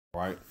All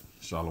right,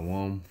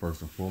 Shalom.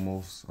 First and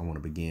foremost, I want to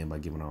begin by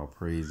giving our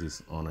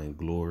praises, honor, and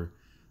glory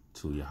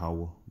to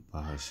Yahweh,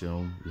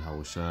 Bahashem,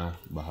 Yahweh Shai,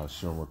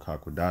 Bahashem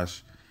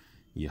Rakakwadash,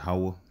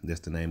 Yahweh.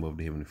 That's the name of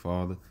the Heavenly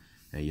Father,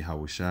 and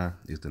Yahweh Shai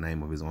is the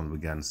name of His only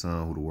begotten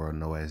Son, who the world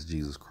knows as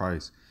Jesus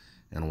Christ.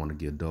 And I want to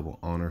give double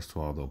honors to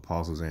all the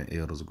apostles and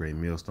elders of Great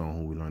Millstone,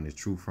 who we learn this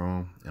truth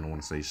from. And I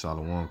want to say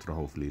Shalom to the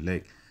hopefully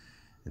elect.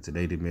 And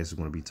today the message is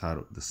going to be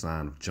titled "The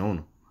Sign of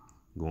Jonah."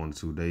 Going to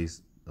 2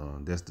 days.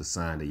 That's the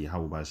sign that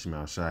Yahweh by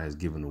Shemal Shai has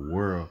given the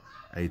world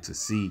to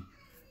see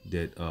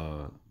that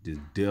the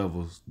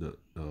devils, the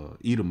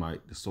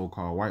Edomite, the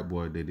so-called white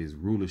boy, that his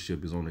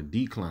rulership is on a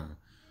decline.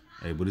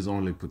 But it's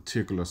only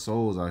particular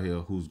souls out here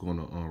who's going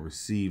to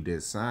receive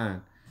that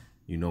sign,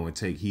 and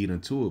take heed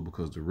unto it,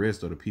 because the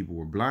rest of the people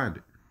were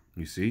blinded.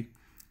 You see?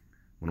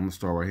 When I'm going to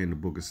start right here in the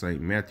book of St.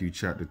 Matthew,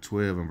 chapter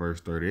 12 and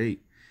verse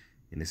 38.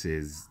 And it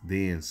says,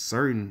 "Then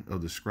certain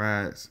of the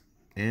scribes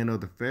and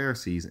of the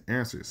Pharisees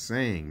answered,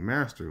 saying,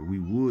 Master, we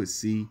would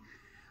see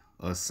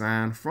a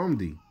sign from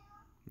thee."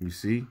 You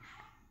see?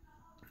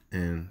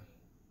 And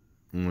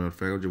one of the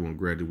fact, I just want to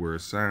grab the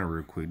word sign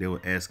real quick. They were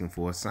asking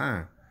for a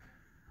sign.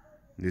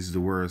 This is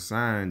the word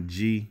sign,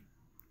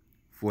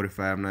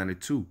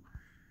 G4592.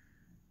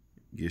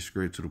 Get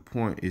straight to the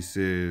point. It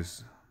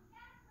says,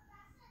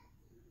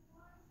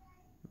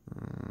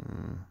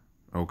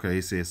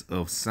 it says,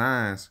 of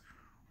signs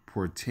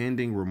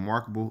portending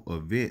remarkable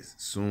events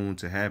soon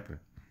to happen.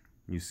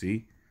 You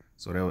see?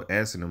 So they were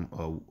asking them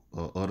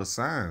other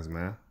signs,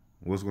 man.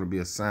 What's going to be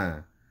a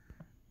sign?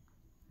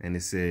 And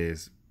it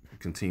says,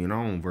 continuing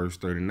on, verse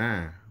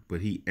 39,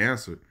 "But he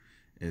answered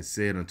and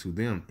said unto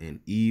them,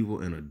 An evil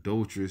and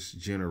adulterous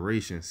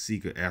generation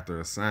seeketh after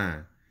a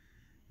sign."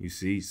 You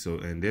see? So,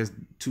 and that's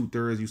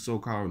 2/3 you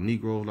so-called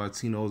Negroes,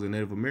 Latinos, and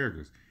Native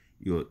Americans.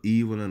 You're an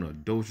evil and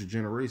adulterous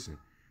generation.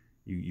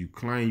 You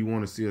claim you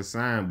want to see a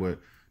sign,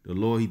 but the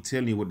Lord, He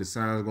telling you what the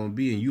sign is going to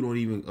be, and you don't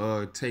even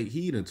take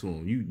heed into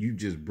Him. You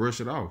just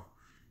brush it off.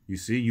 You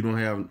see, you don't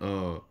have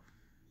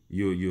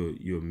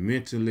you're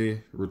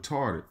mentally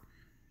retarded.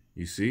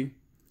 You see,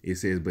 it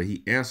says, "But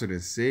he answered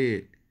and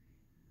said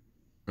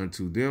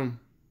unto them,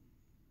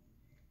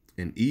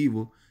 An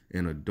evil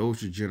and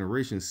adulterous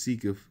generation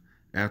seeketh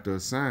after a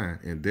sign,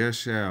 and there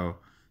shall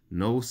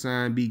no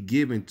sign be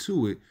given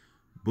to it,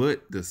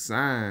 but the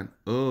sign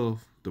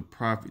of the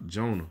prophet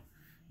Jonah."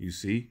 You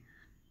see?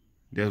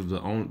 That's the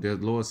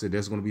Lord said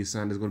that's going to be a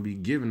sign that's going to be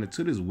given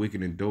to this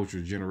wicked and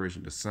adulterous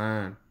generation, the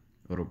sign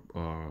of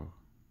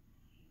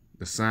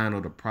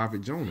the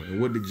prophet Jonah. And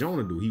what did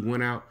Jonah do? He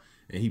went out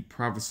and he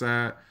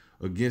prophesied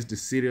against the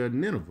city of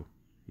Nineveh.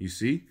 You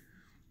see?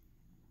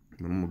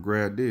 And I'm gonna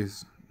grab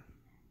this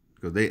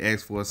because they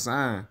asked for a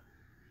sign,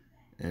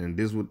 and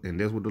that's what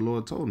the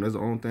Lord told them. That's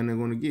the only thing they're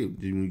going to give.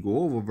 When you go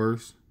over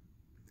verse,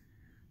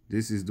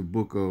 this is the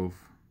book of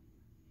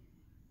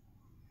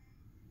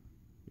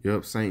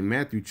St.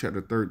 Matthew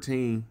chapter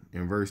 13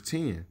 and verse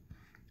 10.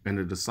 "And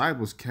the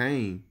disciples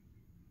came."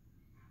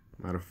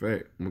 Matter of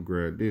fact, I'm going to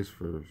grab this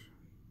first.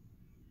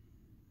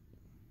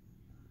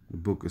 The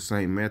book of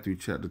St. Matthew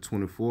chapter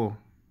 24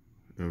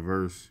 and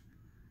verse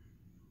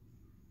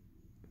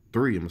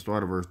 3. I'm going to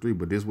start at verse 3.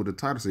 But this is what the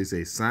title says.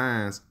 It says,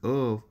 "Signs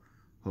of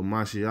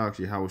Hamashiach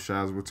Yahweh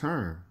Shai's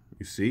return."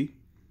 You see?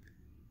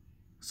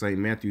 St.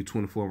 Matthew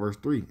 24 verse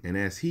 3. "And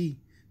as he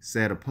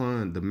sat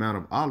upon the Mount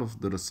of Olives,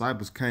 the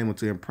disciples came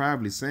unto him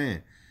privately,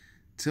 saying,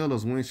 Tell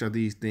us, when shall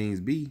these things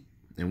be?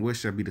 And what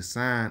shall be the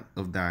sign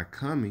of thy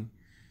coming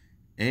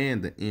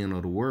and the end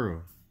of the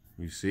world?"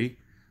 You see?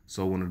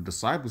 So when the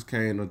disciples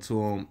came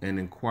unto him and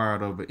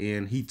inquired of the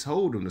end, he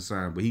told them the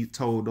sign. But he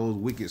told those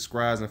wicked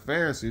scribes and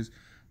Pharisees,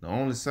 the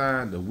only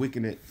sign, the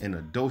wicked and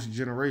adulterous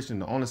generation,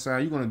 the only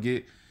sign you're going to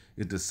get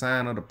is the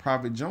sign of the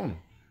prophet Jonah.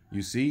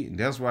 You see? And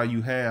that's why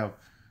you have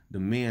the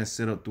men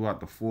set up throughout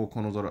the four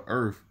corners of the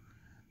earth,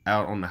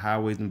 out on the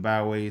highways and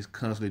byways,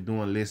 constantly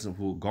doing lessons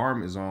with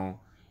garments on,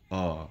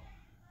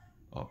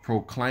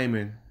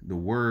 proclaiming the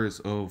words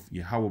of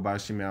Yahweh by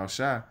Shemal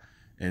Shai,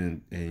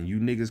 and you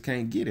niggas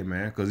can't get it,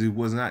 man, because it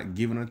was not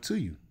given unto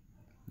you.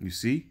 You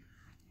see?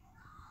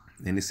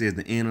 And it says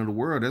the end of the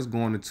world, that's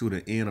going into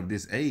the end of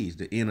this age,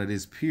 the end of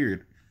this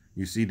period.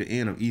 You see, the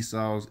end of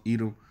Esau's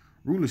Edom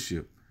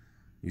rulership.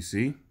 You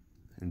see?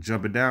 And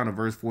jumping down to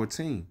verse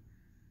 14.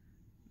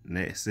 And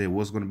that said,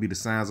 what's going to be the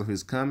signs of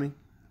his coming?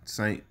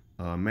 St.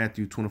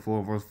 Matthew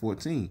 24 verse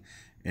 14.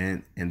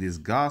 And this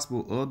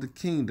gospel of the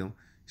kingdom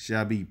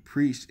shall be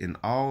preached in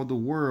all the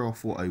world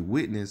for a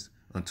witness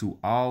unto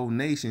all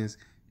nations,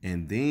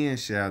 and then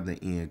shall the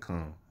end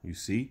come. You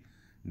see?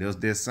 There's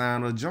that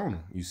sign of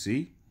Jonah. You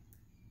see?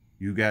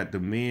 You got the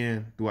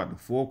men throughout the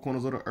four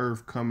corners of the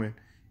earth coming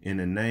in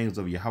the names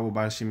of Yahweh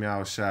by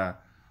Shemal Shai,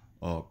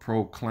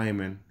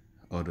 proclaiming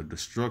the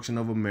destruction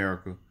of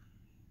America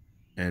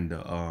and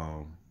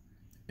the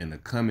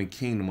coming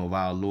kingdom of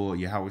our Lord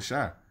Yahweh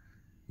Shai.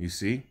 You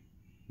see?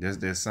 That's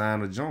that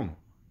sign of Jonah.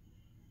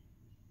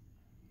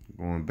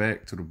 Going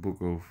back to the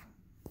book of,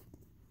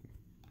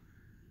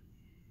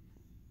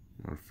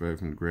 matter of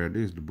fact, I'm going to grab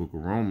this, the book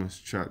of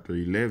Romans, chapter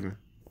 11,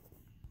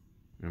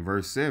 in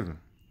verse 7.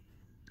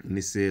 And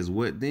it says,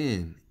 what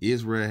then?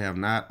 Israel have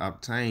not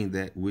obtained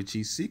that which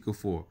he seeketh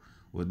for.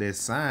 Well, that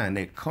sign,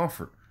 that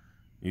comfort.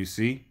 You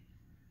see?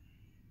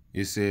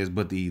 It says,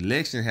 but the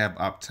election have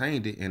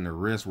obtained it, and the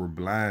rest were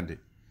blinded.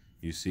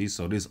 You see?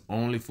 So this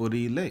only for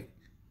the elect.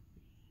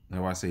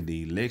 That's why I say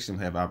the election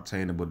have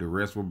obtained it, but the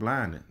rest were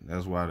blinded.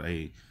 That's why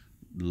the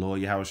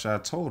Lord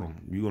Yahushua told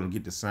them, you're going to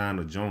get the sign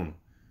of Jonah.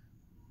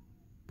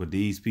 But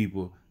these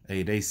people,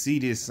 hey, they see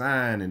this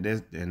sign and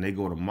they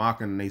go to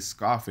mocking and they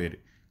scoff at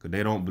it because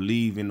they don't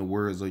believe in the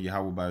words of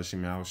Yahweh by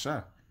Hashem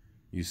Yahushua.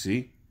 You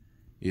see?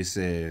 It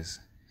says,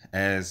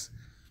 it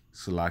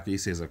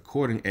says,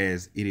 according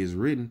as it is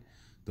written,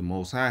 the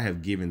Most High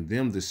have given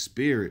them the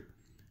spirit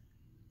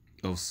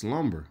of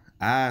slumber,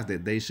 eyes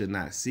that they should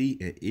not see,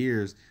 and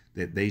ears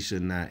that they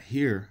should not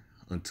hear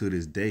unto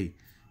this day.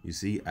 You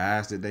see,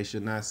 eyes that they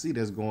should not see.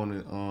 That's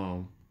going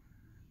to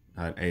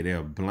hey,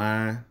 they're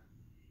blind.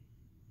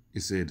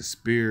 It said the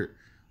spirit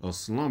of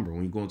slumber.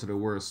 When you go into the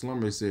word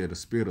slumber, it said the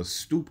spirit of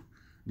stupor.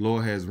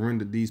 Lord has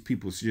rendered these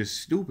people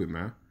just stupid,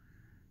 man.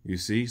 You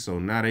see, so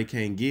now they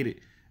can't get it,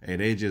 and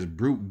they just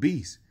brute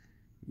beasts.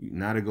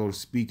 Now they go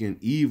speaking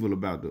evil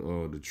about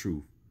the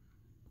truth.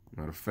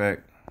 Matter of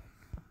fact,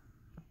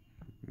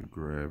 let me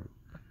grab it.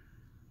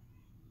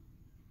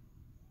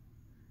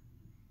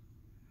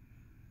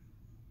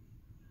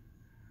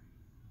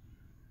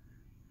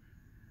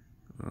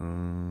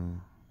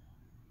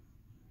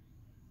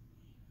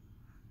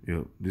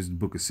 Yep, this is the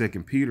book of 2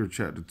 Peter,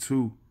 chapter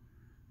 2,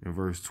 and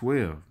verse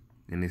 12.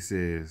 And it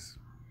says,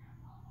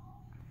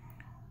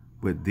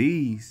 but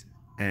these,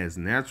 as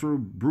natural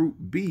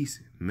brute beasts,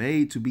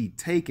 made to be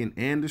taken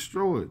and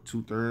destroyed.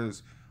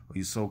 2/3 of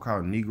you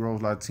so-called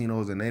Negroes,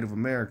 Latinos, and Native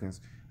Americans,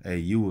 hey,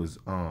 you was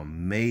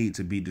made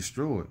to be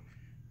destroyed.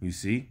 You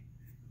see?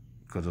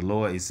 Because the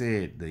Lord, it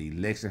said, the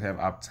election have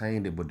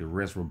obtained it, but the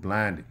rest were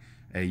blinded.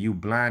 Hey, you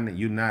blinded,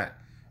 you're not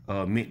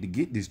meant to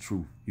get this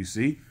truth. You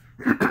see?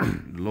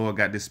 The Lord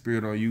got this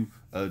spirit on you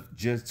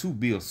just to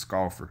be a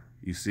scoffer.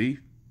 You see?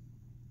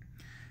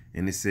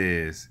 And it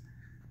says,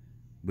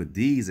 but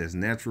these, as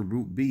natural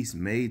brute beasts,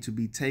 made to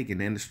be taken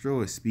and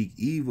destroyed, speak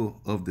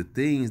evil of the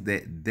things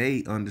that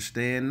they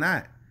understand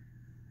not,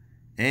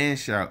 and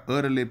shall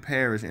utterly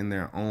perish in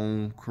their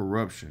own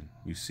corruption.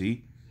 You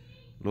see?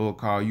 Lord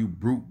call you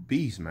brute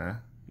beasts, man.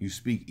 You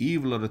speak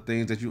evil of the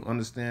things that you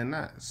understand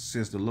not.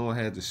 Since the Lord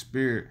had the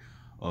spirit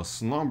of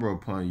slumber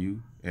upon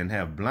you and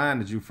have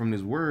blinded you from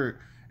this word,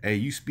 hey,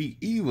 you speak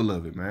evil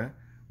of it, man.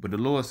 But the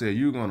Lord said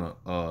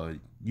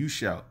you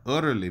shall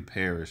utterly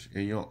perish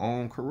in your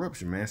own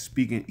corruption, man.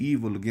 Speaking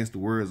evil against the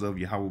words of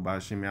Yahweh by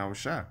Hashem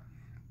Yahushua.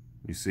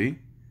 You see?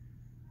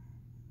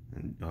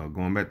 And,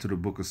 going back to the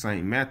book of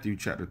St. Matthew,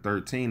 chapter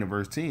 13 and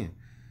verse 10.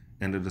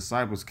 And the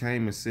disciples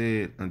came and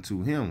said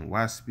unto him,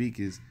 why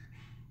speakest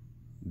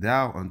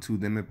thou unto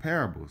them in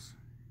parables?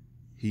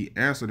 He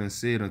answered and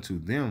said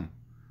unto them,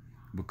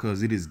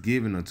 because it is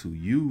given unto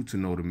you to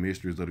know the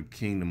mysteries of the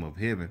kingdom of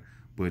heaven,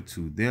 but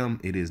to them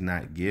it is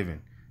not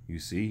given. You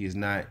see, it's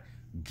not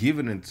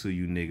given unto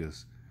you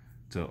niggas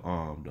to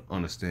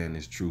understand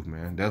this truth,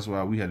 man. That's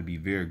why we had to be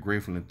very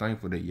grateful and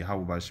thankful that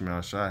Yahweh by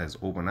Shema Shai has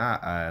opened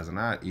our eyes and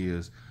our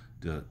ears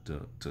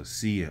to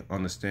see and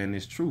understand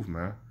this truth,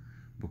 man.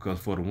 Because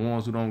for the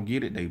ones who don't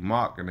get it, they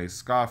mock and they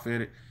scoff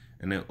at it,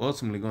 and they're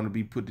ultimately going to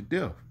be put to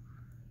death.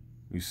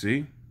 You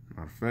see?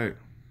 Matter of fact,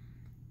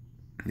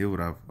 yeah,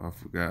 what I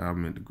forgot, I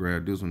meant to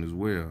grab this one as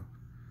well.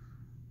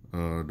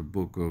 The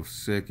book of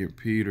 2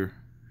 Peter,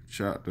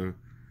 chapter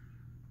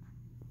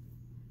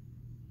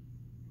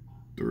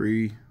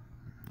 3,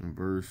 and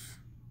verse,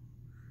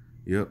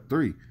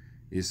 3.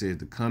 It says,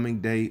 the coming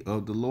day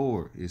of the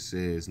Lord. It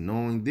says,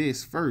 knowing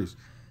this first,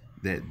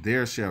 that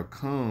there shall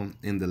come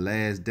in the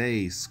last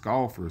days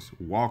scoffers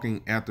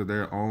walking after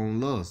their own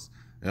lusts.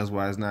 That's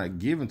why it's not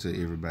given to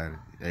everybody.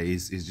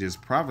 It's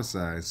just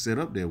prophesied, set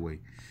up that way.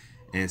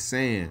 And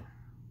saying,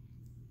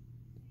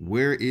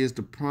 where is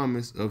the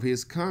promise of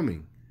his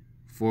coming?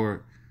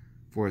 For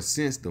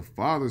since the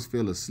fathers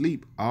fell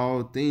asleep,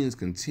 all things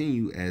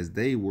continue as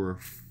they were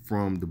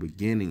from the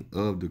beginning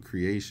of the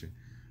creation.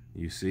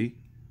 You see?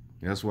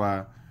 That's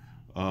why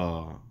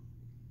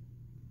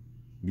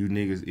you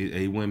niggas,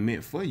 it wasn't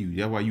meant for you.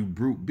 That's why you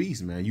brute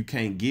beasts, man. You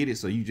can't get it,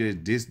 so you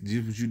just this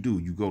what you do.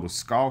 You go to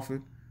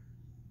scoffing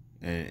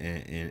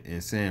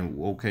and saying,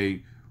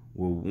 okay,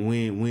 well,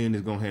 when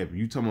is gonna happen?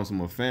 You talking about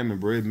some famine,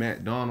 bro?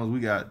 McDonald's, we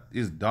got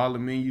this dollar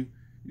menu,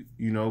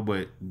 you know,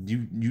 but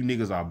you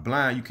niggas are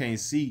blind. You can't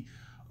see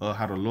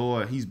how the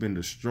Lord, he's been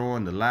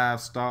destroying the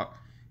livestock,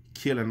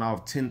 killing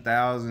off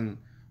 10,000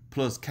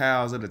 plus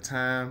cows at a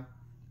time,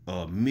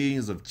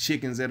 millions of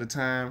chickens at a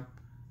time,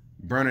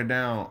 burning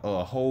down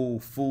whole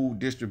food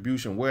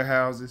distribution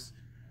warehouses.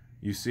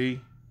 You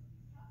see?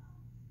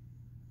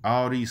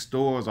 All these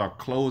stores are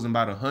closing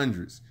by the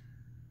hundreds.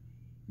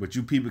 But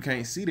you people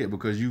can't see that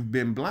because you've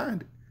been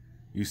blinded.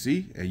 You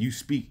see? And you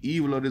speak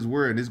evil of this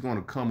word, and it's going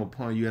to come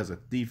upon you as a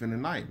thief in the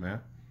night,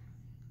 man.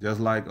 Just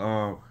like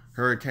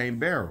Hurricane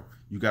Beryl.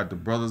 You got the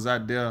brothers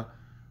out there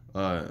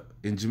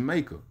in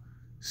Jamaica.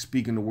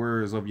 speaking the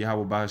words of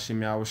Yahweh by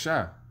Hashem Yahweh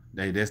Shai.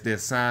 That's that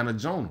sign of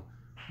Jonah.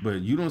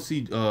 But you don't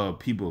see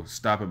people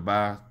stopping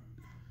by,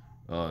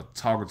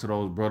 talking to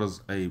those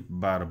brothers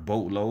by the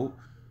boatload.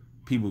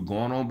 People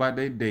going on by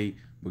their day.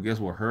 But guess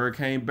what?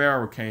 Hurricane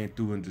Barrel came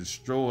through and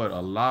destroyed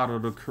a lot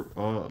of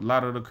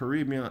the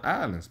Caribbean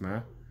islands,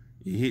 man.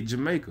 It hit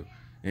Jamaica,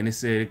 and it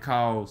said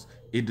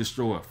it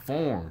destroyed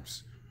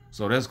farms.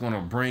 So that's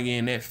gonna bring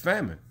in that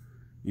famine.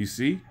 You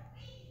see?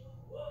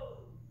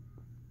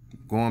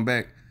 Going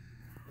back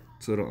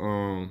to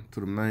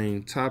the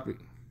main topic,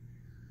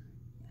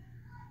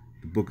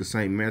 the book of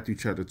St. Matthew,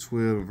 chapter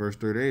 12, verse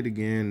 38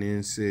 again, and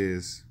it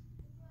says,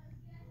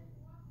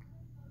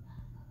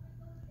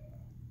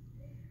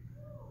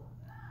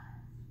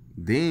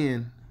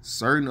 then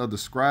certain of the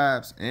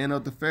scribes and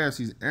of the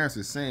Pharisees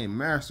answered, saying,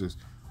 Masters,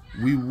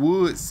 we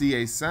would see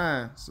a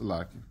sign.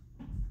 Salakia.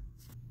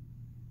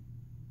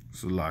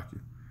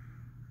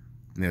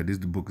 Now, this is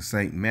the book of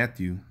St.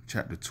 Matthew,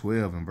 chapter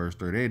 12, and verse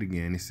 38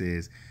 again. It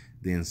says,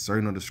 then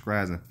certain of the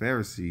scribes and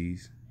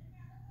Pharisees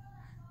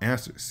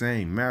answered,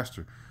 saying,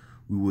 Master,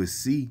 we would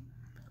see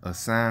a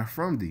sign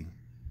from thee.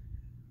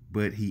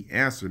 But he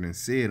answered and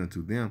said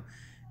unto them,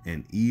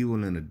 an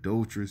evil and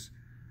adulterous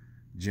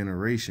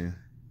generation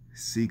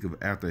seeketh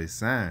after a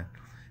sign,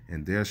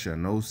 and there shall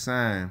no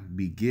sign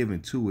be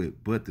given to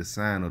it but the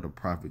sign of the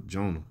prophet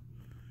Jonah.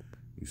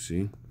 You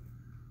see?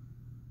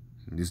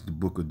 This is the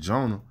book of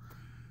Jonah,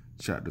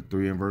 chapter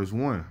 3 and verse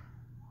 1.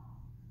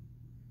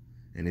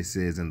 And it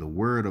says, and the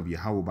word of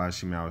Yahweh by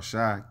Hashem Yahweh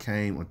Shai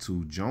came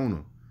unto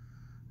Jonah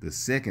the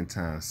second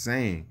time,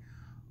 saying,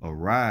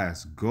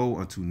 arise, go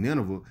unto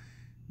Nineveh,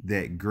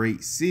 that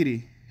great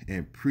city,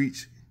 and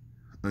preach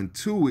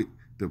unto it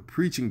the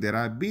preaching that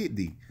I bid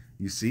thee.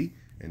 You see?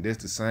 And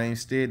that's the same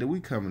stead that we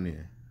coming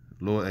in.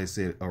 Lord, I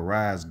said,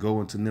 arise,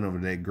 go into Nineveh,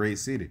 that great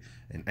city.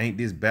 And ain't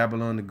this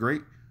Babylon the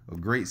Great, a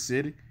great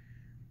city?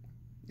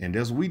 And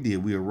that's what we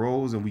did. We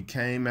arose and we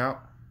came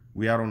out.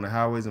 We out on the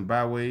highways and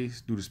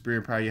byways through the spirit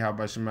and power of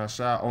Yahweh Shema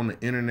Shai, on the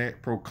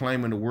internet,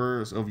 proclaiming the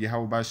words of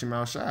Yahweh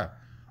Shema Shai.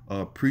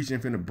 Preaching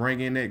finna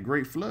bring in that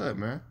great flood,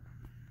 man.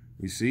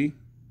 You see?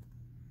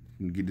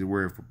 You get the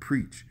word for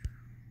preach.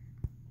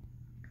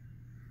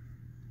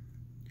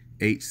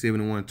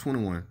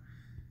 8:71:21.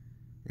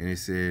 And it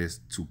says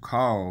to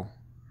call,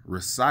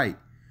 recite,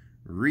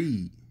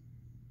 read,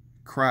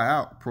 cry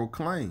out,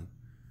 proclaim.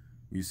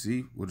 You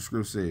see what the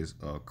scripture says?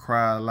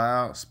 Cry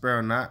aloud,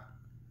 spare not.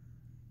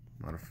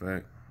 Matter of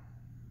fact,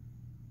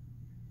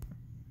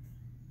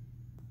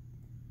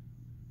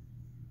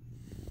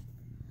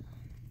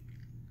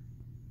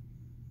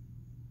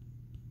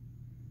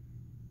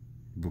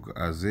 book of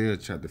Isaiah,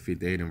 chapter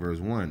 58 and verse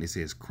 1. It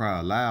says, cry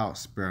aloud,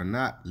 spare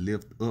not,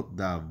 lift up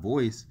thy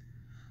voice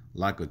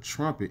like a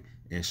trumpet,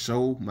 and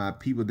show my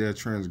people their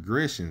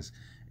transgressions,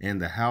 and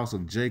the house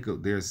of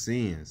Jacob their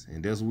sins.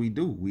 And that's what we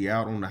do. We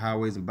out on the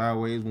highways and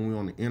byways when we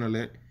on the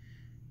internet.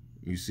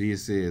 You see, it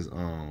says,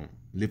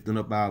 lifting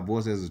up our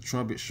voice as a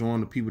trumpet, showing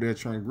the people their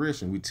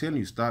transgression. We telling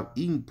you, stop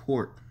eating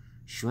pork,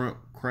 shrimp,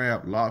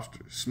 crab,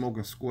 lobster,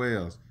 smoking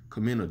squares,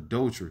 commit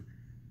adultery.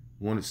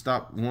 Want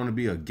to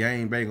be a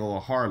gangbanger or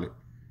a harlot.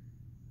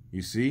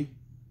 You see?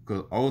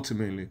 Because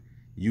ultimately,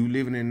 you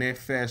living in that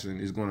fashion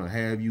is going to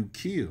have you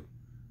killed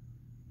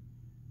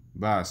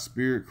by a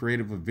spirit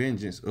creative of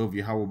vengeance of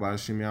Yahweh by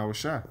Hashem Yahweh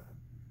Shai.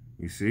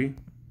 You see?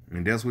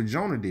 And that's what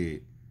Jonah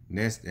did.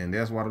 And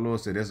that's why the Lord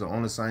said that's the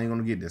only sign you're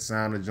going to get, the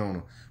sign of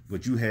Jonah.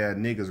 But you had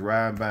niggas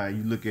riding by and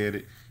you look at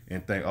it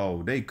and think,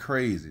 oh, they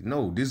crazy.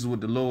 No, this is what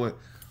the Lord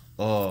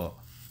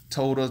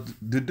told us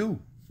to do.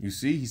 You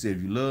see? He said,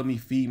 if you love me,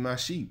 feed my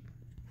sheep.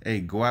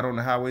 Hey, go out on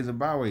the highways and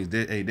byways.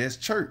 Hey, that's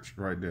church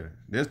right there.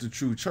 That's the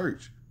true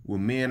church,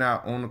 with men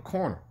out on the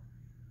corner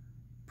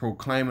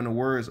proclaiming the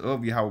words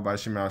of Yahweh by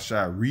Shema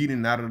Shai,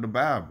 reading out of the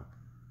Bible.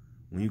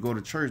 When you go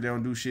to church, they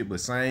don't do shit but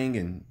sing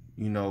and,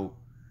 you know,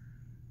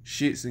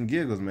 shits and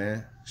giggles,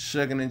 man.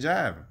 Shucking and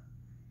jiving.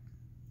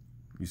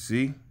 You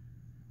see?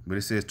 But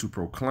it says to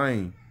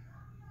proclaim.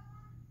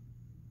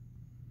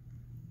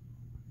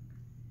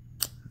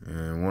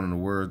 And one of the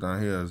words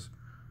down here is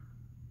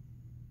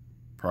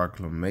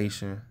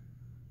proclamation.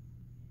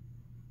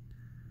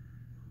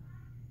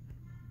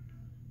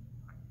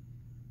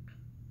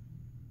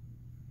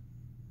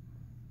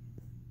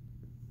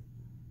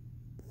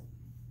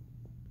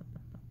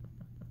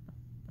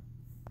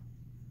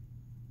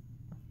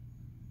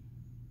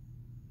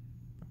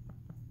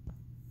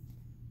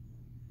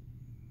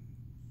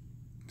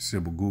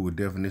 Simple Google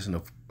definition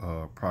of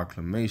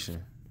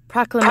proclamation.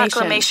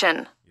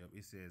 Proclamation. Yep,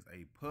 it says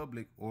a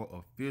public or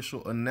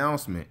official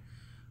announcement,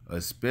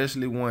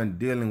 especially one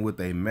dealing with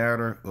a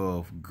matter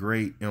of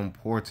great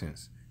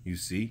importance. You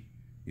see,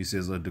 it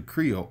says a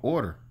decree or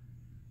order,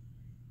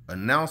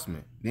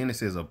 announcement. Then it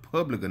says a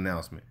public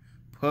announcement,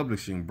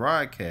 publishing,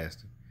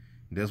 broadcasting.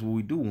 That's what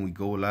we do when we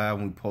go live,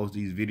 when we post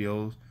these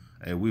videos,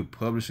 and we're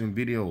publishing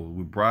videos.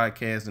 We're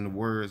broadcasting the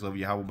words of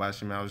Yahweh by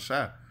Shema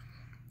Shai.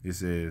 It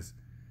says,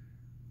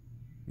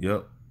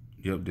 Yep.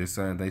 This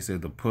sign, they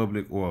said the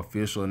public or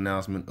official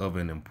announcement of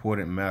an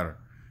important matter,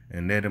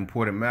 And that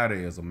important matter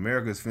is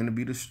America is finna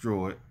be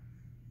destroyed.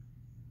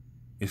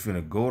 It's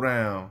finna go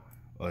down.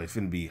 It's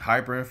finna be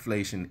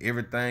hyperinflation.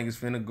 Everything is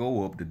finna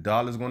go up. The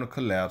dollar's gonna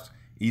collapse.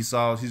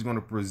 Esau's, he's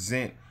gonna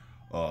present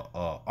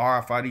a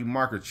RFID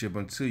marker chip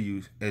unto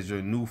you as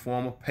your new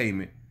form of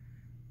payment.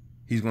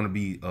 He's gonna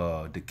be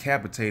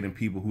decapitating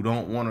people who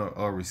don't wanna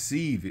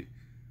receive it.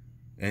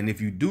 And if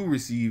you do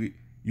receive it,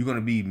 you're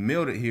gonna be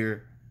melted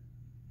here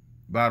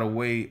by the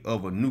way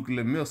of a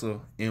nuclear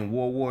missile in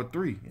World War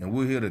III. And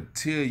we're here to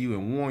tell you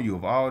and warn you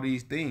of all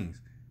these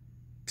things.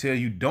 Tell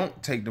you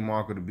don't take the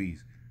mark of the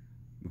beast.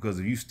 Because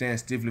if you stand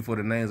stiffly for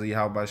the names of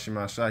Yahweh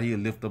Shema Shah, he'll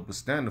lift up a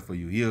standard for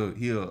you.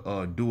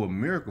 He'll do a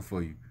miracle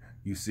for you.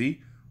 You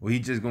see? Or he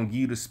just gonna give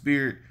you the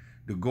spirit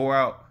to go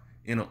out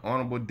in an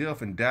honorable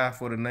death and die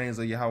for the names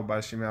of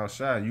Yahweh Shema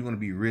Shah. You're gonna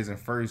be risen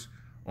first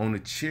on the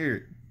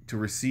chariot to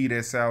receive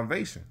that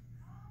salvation.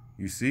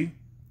 You see?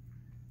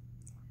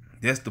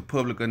 That's the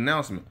public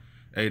announcement,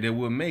 hey, that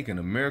we're making.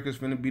 America's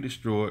finna be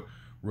destroyed.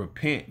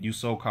 Repent, you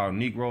so-called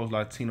Negroes,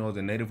 Latinos,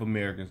 and Native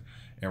Americans,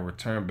 and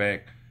return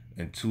back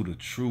into the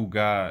true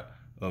God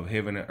of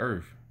heaven and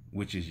earth,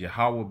 which is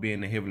Yahweh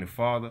being the Heavenly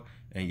Father,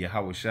 and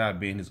Yahweh Shai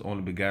being his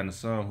only begotten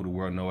Son, who the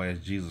world knows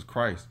as Jesus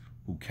Christ,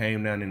 who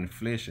came down in the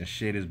flesh and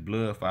shed his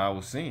blood for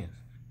our sins.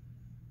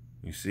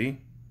 You see?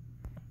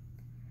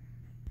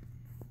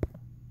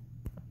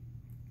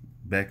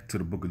 Back to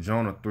the book of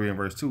Jonah 3 and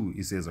verse 2,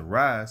 it says,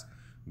 arise,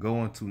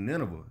 go unto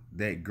Nineveh,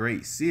 that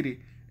great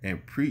city,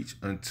 and preach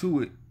unto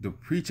it the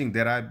preaching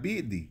that I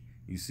bid thee.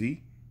 You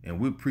see? And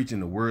we're preaching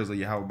the words of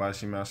Yahweh by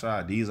Shema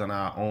Shai. These are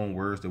not our own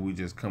words that we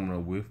just coming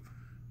up with.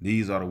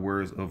 These are the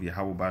words of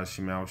Yahweh by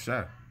Shema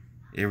Shai.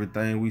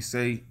 Everything we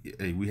say,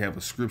 we have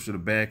a scripture to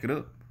back it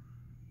up.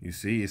 You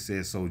see, it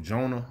says, so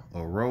Jonah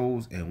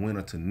arose and went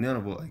unto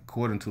Nineveh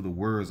according to the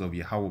words of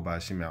Yahweh by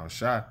Shema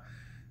Shai.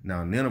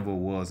 Now Nineveh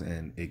was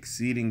an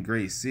exceeding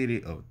great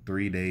city of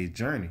 3 days'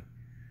 journey.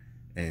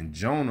 And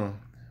Jonah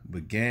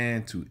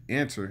began to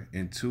enter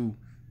into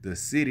the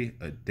city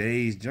a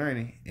day's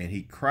journey, and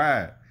he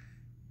cried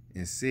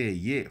and said,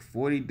 yet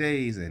 40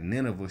 days and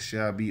Nineveh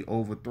shall be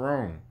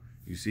overthrown.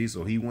 You see,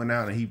 so he went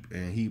out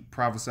and he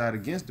prophesied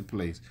against the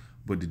place.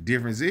 But the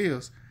difference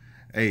is,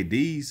 hey,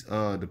 these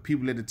the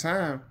people at the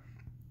time,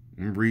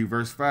 read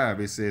verse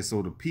 5, it says,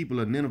 so the people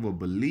of Nineveh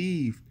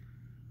believed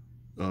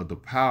the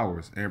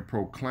powers and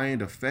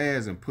proclaimed a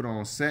fast and put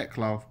on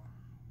sackcloth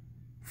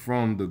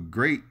from the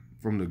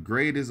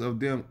greatest of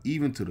them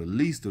even to the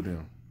least of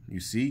them.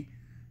 You see,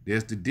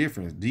 there's the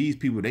difference. These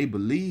people, they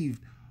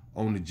believed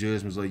on the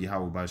judgments of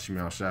Yahweh by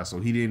Shema Shai, so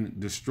he didn't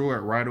destroy it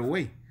right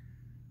away.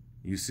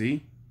 You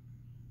see,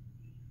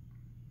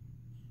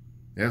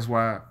 that's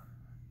why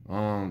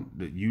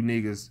you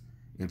niggas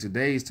in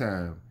today's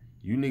time,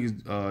 you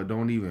niggas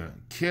don't even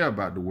care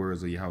about the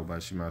words of Yahweh by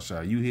Shema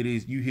Shai. You hear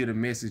this, you hear the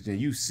message, and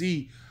you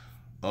see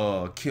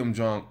Kim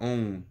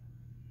Jong-un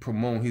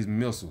promote his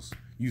missiles.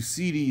 You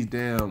see these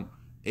damn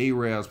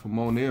Arabs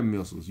promoting their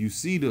missiles. You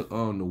see the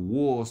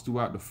wars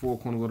throughout the four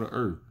corners of the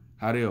earth,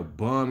 how they're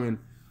bombing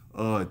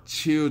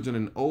children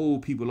and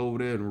old people over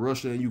there in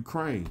Russia and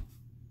Ukraine.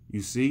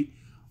 You see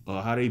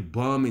how they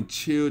bombing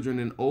children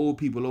and old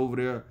people over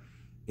there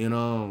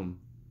in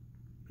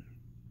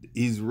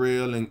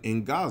Israel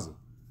and Gaza.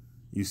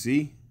 You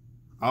see,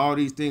 all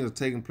these things are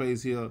taking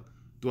place here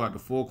throughout the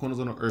four corners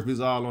of the earth. It's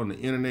all on the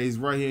internet. It's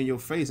right here in your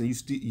face, and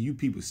you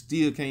people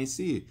still can't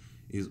see it.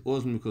 It's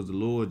awesome because the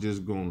Lord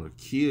just gonna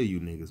kill you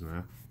niggas,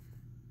 man.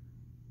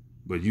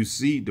 But you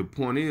see, the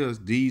point is,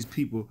 these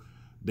people,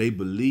 they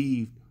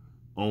believed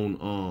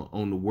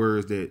on the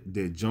words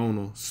that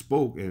Jonah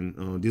spoke,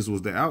 and this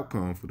was the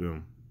outcome for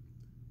them.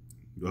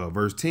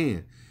 Verse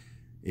 10,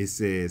 it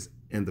says,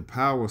 and the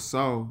power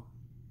saw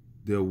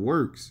their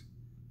works,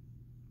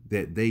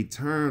 that they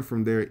turned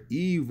from their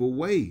evil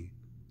way,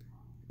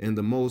 and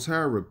the Most High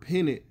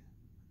repented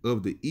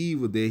of the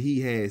evil that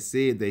he had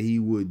said that he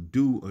would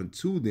do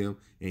unto them,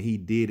 and he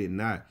did it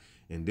not.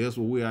 And that's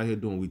what we're out here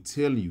doing. We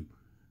telling you,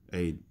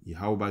 hey,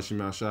 Yahweh by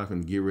Shema Shai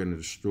and get ready to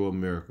destroy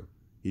America.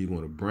 He's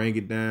going to bring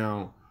it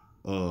down,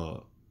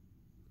 the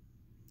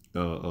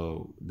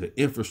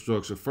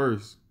infrastructure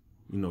first.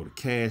 You know, the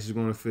cash is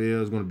going to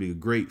fail. It's going to be a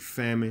great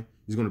famine.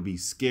 It's going to be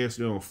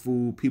scarcity on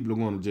food. People are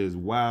going to just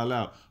wild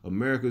out.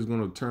 America is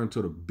going to turn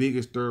to the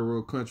biggest third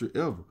world country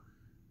ever.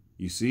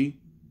 You see?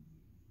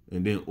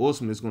 And then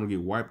ultimately, it's going to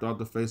get wiped off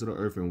the face of the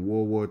earth in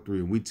World War III.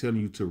 And we're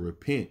telling you to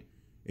repent.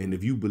 And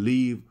if you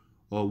believe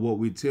what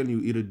we're telling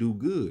you, it'll do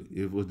good.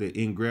 It was the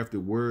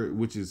engrafted word,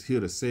 which is here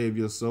to save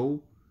your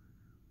soul.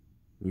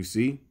 You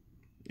see?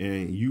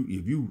 And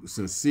if you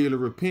sincerely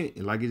repent,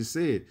 and like it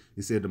said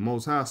the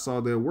Most High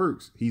saw their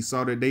works. He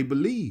saw that they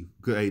believe.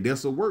 Because, hey,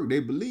 that's a work. They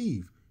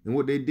believe. And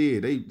what they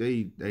did,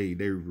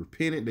 they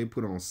repented. They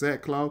put on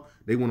sackcloth.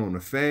 They went on a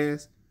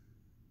fast.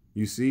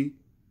 You see?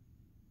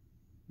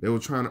 They were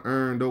trying to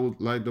earn those,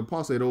 like the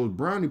apostle said, those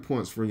brownie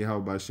points from Yahweh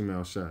by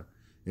Shema Shai.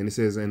 And it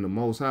says, and the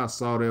Most High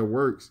saw their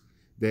works,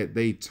 that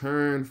they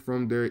turned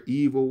from their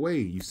evil way.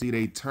 You see,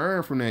 they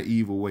turned from that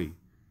evil way.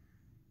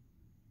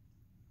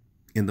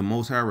 And the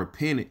Most High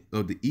repented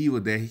of the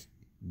evil that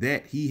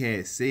that he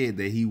had said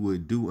that he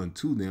would do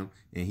unto them,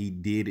 and he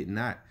did it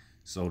not.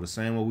 So the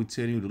same way we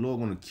tell you, the Lord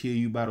going to kill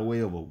you by the way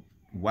of a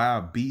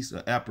wild beast,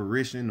 an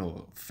apparition,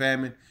 or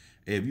famine.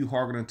 If you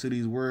hearken unto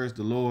these words,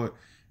 the Lord,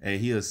 and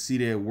he'll see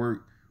that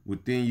work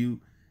within you.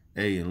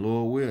 Hey, and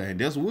Lord will. And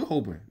that's what we're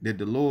hoping, that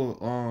the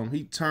Lord,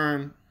 he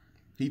turned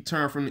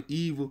from the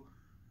evil.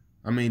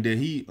 I mean, that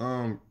he,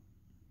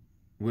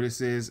 what it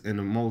says, and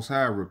the Most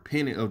High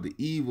repented of the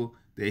evil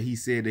that he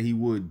said that he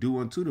would do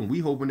unto them. We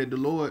hoping that the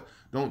Lord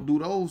don't do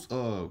those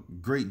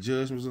great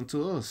judgments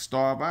unto us,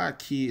 starve our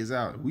kids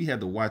out. We have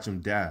to watch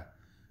them die,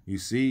 you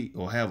see,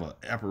 or have an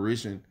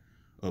apparition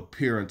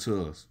appear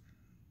unto us,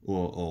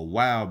 or a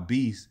wild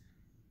beast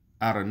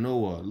out of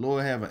nowhere.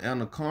 Lord, have an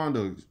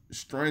anaconda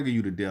strangle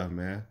you to death,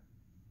 man,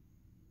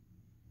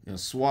 and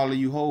swallow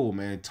you whole,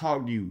 man,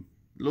 talk to you.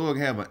 Lord,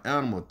 have an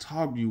animal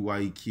talk to you while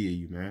he kill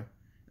you, man.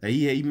 And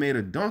he made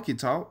a donkey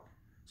talk.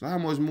 So how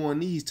much more in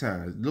these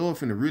times? Lord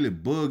finna really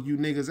bug you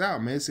niggas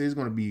out, man. It says it's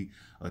gonna be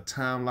a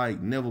time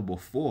like never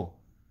before.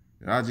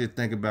 And I just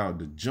think about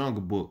the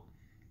Jungle Book,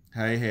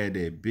 how he had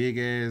that big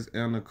ass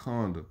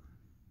anaconda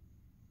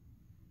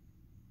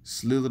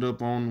slithered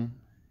up on him,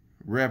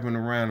 wrapping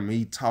around him, and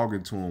he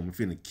talking to him, and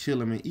finna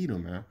kill him and eat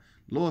him, man.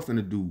 Lord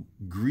finna do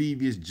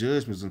grievous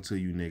judgments unto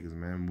you niggas,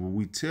 man. But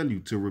we tell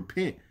you to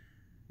repent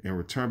and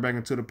return back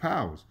into the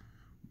powers.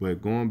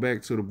 But going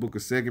back to the book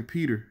of 2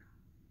 Peter,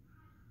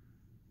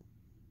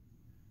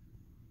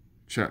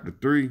 chapter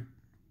 3,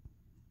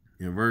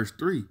 in verse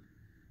 3.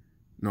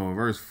 No, in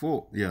verse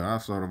 4. Yeah, I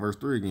started verse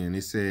 3 again.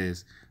 It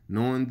says,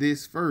 knowing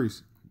this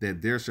first,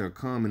 that there shall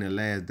come in the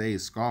last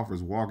days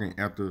scoffers walking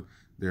after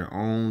their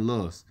own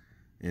lusts,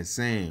 and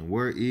saying,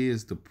 where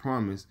is the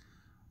promise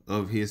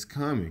of his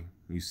coming?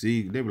 You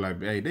see, they were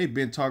like, hey, they've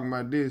been talking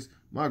about this.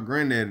 My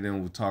granddaddy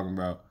then was talking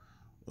about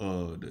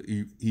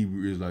the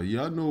Hebrew is like,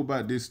 yeah, I know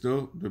about this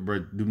stuff,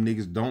 but them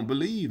niggas don't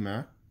believe,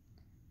 man.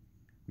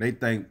 They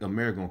think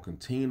America gonna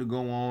continue to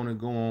go on and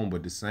go on,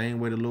 but the same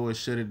way the Lord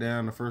shut it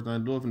down the first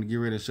time, the Lord finna get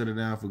ready to shut it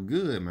down for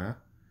good, man.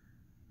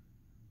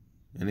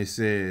 And it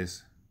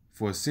says,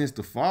 for since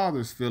the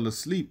fathers fell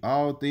asleep,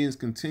 all things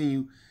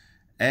continue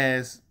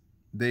as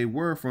they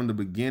were from the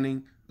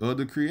beginning of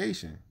the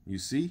creation. You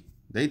see,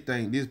 they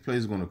think this place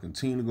is gonna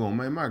continue to go on.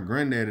 Man, my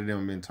granddaddy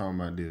them been talking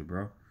about this,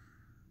 bro.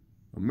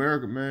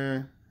 America,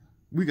 man,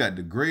 we got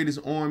the greatest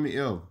army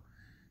ever.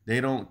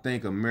 They don't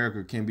think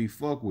America can be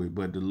fucked with,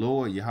 but the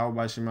Lord,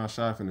 Yahweh Shema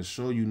Shai, finna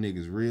show you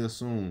niggas real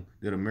soon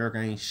that America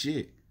ain't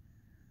shit.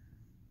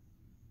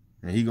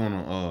 And he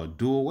gonna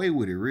do away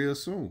with it real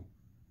soon.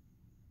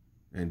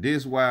 And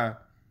this why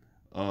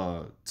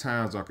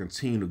times are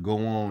continuing to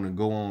go on and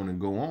go on and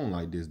go on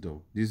like this,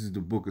 though. This is the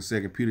book of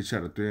 2 Peter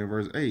chapter 3 and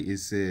verse 8. It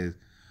says,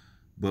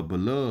 but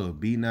beloved,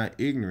 be not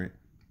ignorant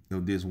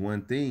of this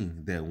one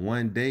thing, that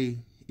one day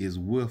is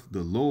with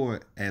the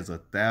Lord as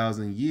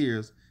 1,000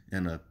 years,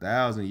 and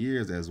 1,000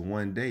 years as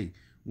one day.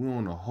 We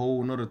on a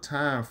whole nother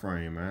time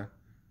frame, man.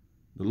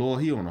 The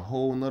Lord, he on a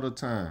whole nother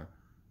time.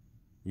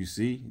 You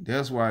see,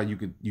 that's why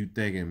you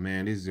thinking,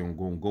 man, this is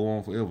gonna go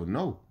on forever.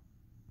 No.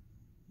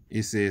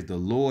 It says the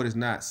Lord is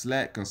not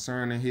slack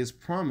concerning his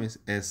promise,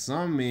 as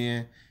some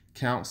men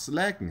count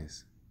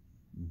slackness,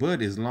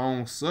 but is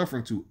long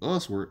suffering to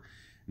usward,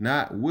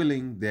 not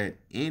willing that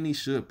any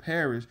should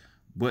perish,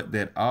 but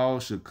that all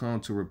should come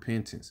to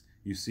repentance.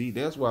 You see,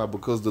 that's why,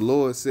 because the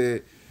Lord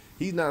said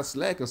he's not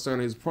slack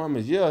concerning his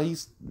promise. Yeah,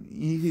 his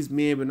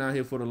men been out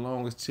here for the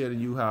longest telling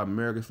you how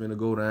America's finna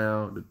go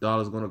down, the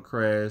dollar's gonna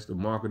crash, the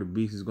mark of the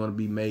beast is gonna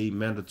be made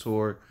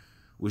mandatory,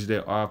 which is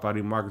that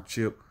RFID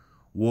microchip.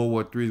 World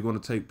War III is gonna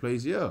take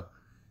place. Yeah,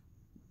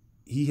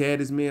 he had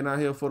his men out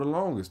here for the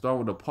longest, starting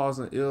with the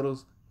apostles and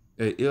elders,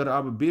 Elder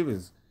Abba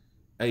Bivens,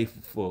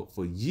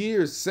 for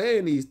years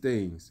saying these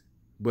things.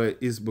 But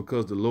it's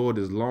because the Lord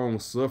is long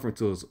suffering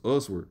to us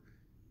usward.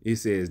 It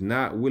says,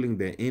 not willing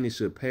that any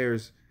should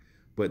perish,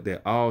 but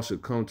that all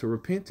should come to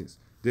repentance.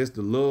 That's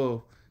the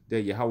love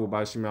that Yahweh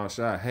by Shema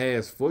Shai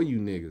has for you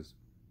niggas.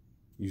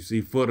 You see,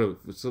 for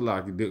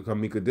Salaki, I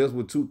mean, because that's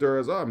what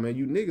 2/3 are, man.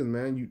 You niggas,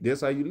 man.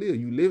 That's how you live.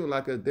 You living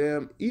like a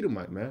damn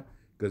Edomite, man.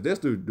 Because that's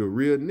the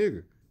real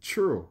nigga.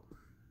 True.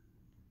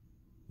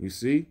 You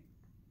see?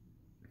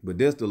 But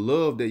that's the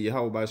love that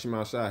Yahweh by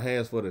Shema Shai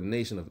has for the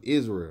nation of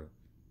Israel.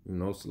 You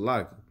know,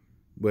 Salaki.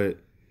 But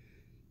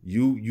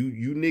you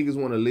niggas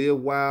want to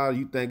live wild.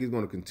 You think it's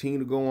going to continue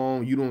to go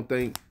on. You don't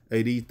think,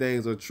 hey, these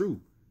things are true.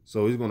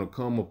 So it's going to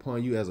come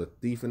upon you as a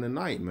thief in the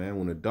night, man.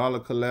 When the dollar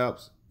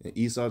collapse and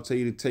Esau tell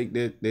you to take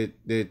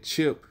that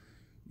chip,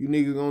 you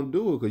niggas going to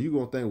do it because you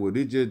going to think, well,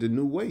 this just the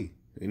new way.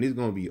 And it's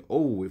going to be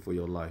over with for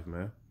your life,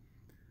 man.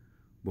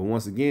 But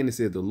once again, it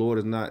said the Lord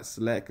is not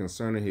slack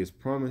concerning his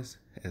promise,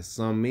 as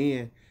some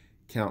men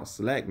count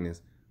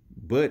slackness,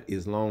 but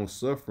is long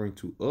suffering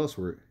to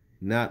usward,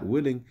 not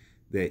willing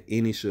that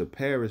any should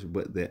perish,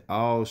 but that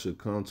all should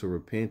come to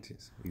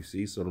repentance. You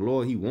see, so the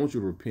Lord, he wants you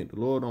to repent. The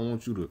Lord don't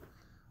want you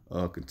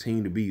to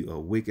continue to be a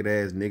wicked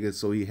ass nigga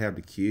so he have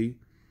to kill you.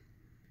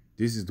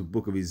 This is the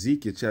book of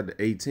Ezekiel, chapter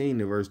 18,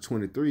 and verse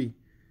 23.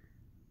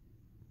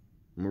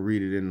 I'm gonna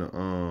read it in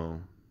the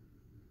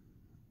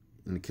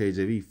in the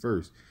KJV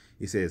first.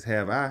 It says,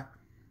 Have I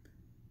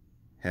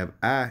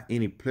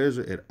any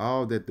pleasure at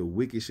all that the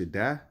wicked should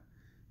die,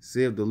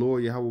 saith the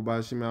Lord Yahweh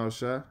Ba'ashem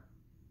Al-Shai,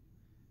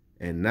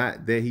 and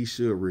not that he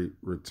should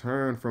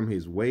return from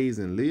his ways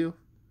and live?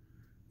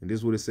 And this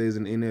is what it says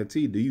in the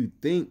NLT. Do you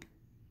think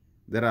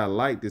that I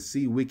like to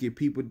see wicked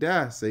people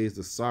die, says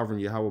the sovereign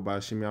Yahweh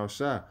Ba'ashem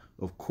Al-Shai?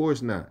 Of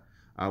course not.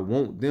 I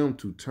want them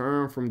to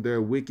turn from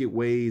their wicked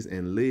ways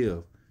and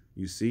live.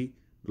 You see,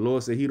 the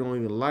Lord said he don't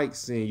even like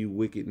seeing you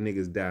wicked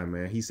niggas die,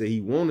 man. He said he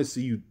want to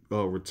see you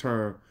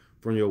return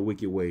from your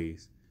wicked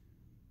ways.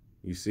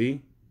 You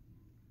see?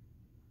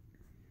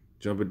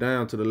 Jumping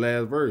down to the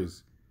last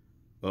verse.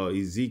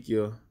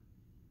 Ezekiel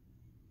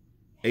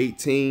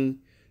 18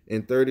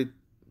 and 32.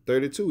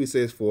 It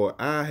says, For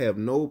I have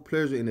no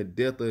pleasure in the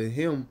death of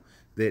him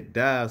that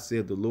dies,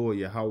 saith the Lord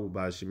Yahweh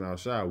Ba'ashem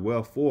Al-Shai.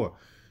 Wherefore,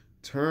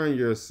 turn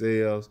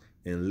yourselves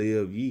and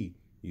live ye.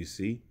 You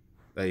see?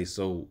 Hey,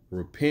 so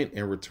repent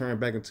and return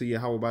back into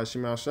Yahweh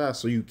Ba'ashem Al-Shai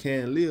so you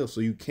can live,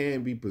 so you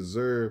can be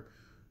preserved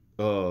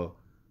through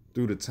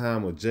the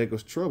time of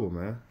Jacob's trouble,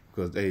 man.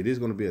 Because, hey, this is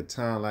going to be a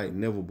time like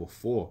never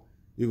before.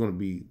 You're going to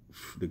be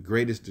the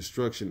greatest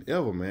destruction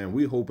ever, man.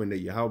 We're hoping that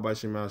Yahweh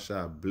Ba'ashem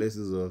Al-Shai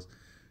blesses us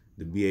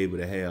to be able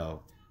to have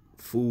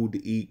food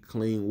to eat,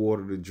 clean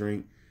water to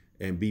drink,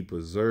 and be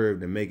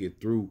preserved and make it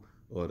through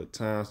the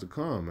times to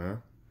come,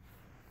 man.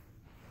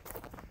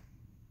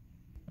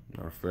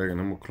 Matter of fact, and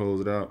I'm going to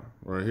close it out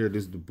right here.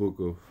 This is the book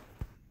of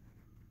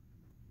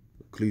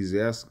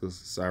Ecclesiastes,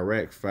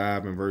 Sirach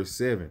 5 and verse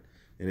 7.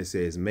 And it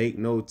says, Make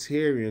no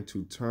tarrying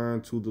to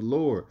turn to the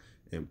Lord,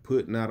 and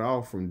put not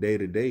off from day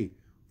to day.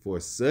 For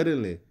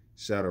suddenly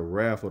shall the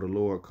wrath of the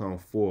Lord come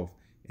forth,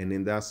 and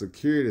in thy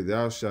security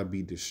thou shalt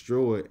be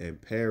destroyed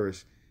and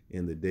perish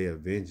in the day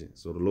of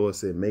vengeance. So the Lord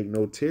said, make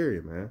no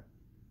tarrying, man.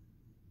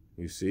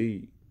 You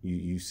see,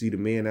 you see the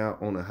men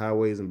out on the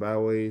highways and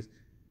byways.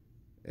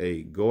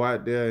 Hey, go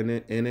out there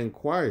and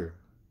inquire.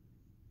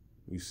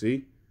 You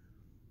see?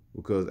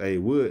 Because, hey,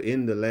 we're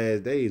in the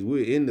last days.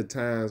 We're in the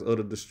times of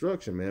the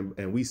destruction, man.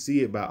 And we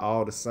see it by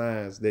all the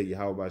signs that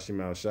Yahweh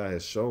Ba'ashem Al-Shai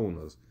has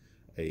shown us.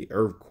 Hey,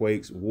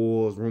 earthquakes,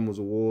 wars, rumors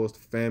of wars,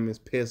 famines,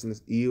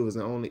 pestilence, evils,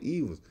 and only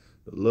evils.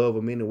 The love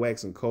of many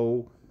waxing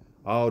cold.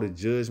 All the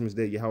judgments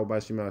that Yahweh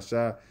Ba'ashem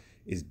Al-Shai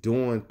is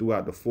doing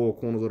throughout the four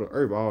corners of the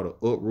earth. All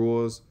the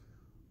uproars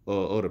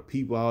of the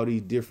people, all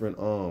these different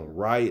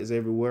riots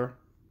everywhere.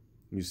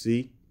 You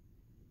see?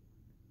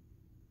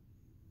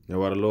 Now,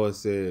 why the Lord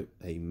said,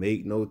 hey,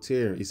 make no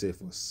tarrying. He said,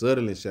 for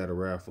suddenly shall the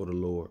wrath of the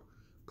Lord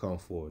come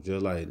forth.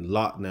 Just like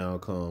lockdown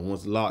come.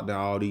 Once lockdown,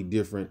 all these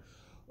different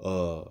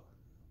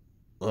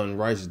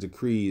unrighteous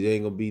decrees, there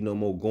ain't going to be no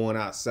more going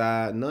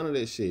outside. None of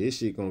that shit. This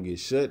shit going to get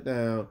shut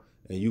down,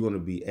 and you're going to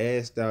be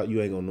asked out.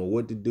 You ain't going to know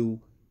what to do,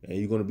 and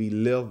you're going to be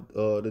left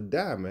to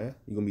die, man.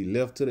 You're going to be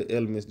left to the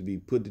elements to be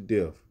put to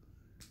death.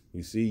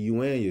 You see,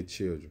 you and your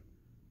children.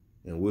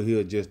 And we're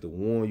here just to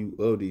warn you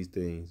of these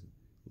things.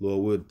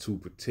 Lord, we're to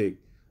protect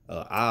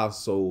our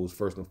souls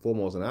first and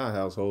foremost in our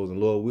households. And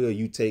Lord, will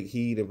you take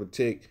heed and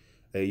protect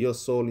your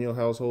soul and your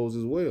households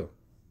as well.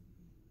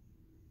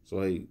 So,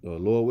 hey,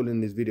 Lord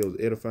willing, this video is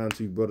edifying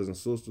to you, brothers and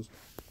sisters.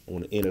 I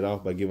want to end it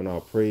off by giving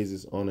our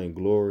praises, honor, and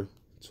glory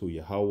to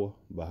Yahweh,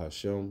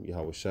 Bahashem,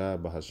 Yahweh Shai,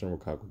 Bahashem,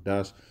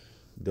 Rakakwadash.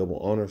 Double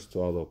honors to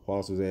all the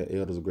apostles and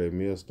elders of Great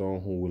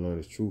Millstone, whom we learn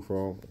this truth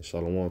from. And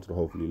shalom to the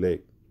hopefully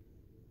elect.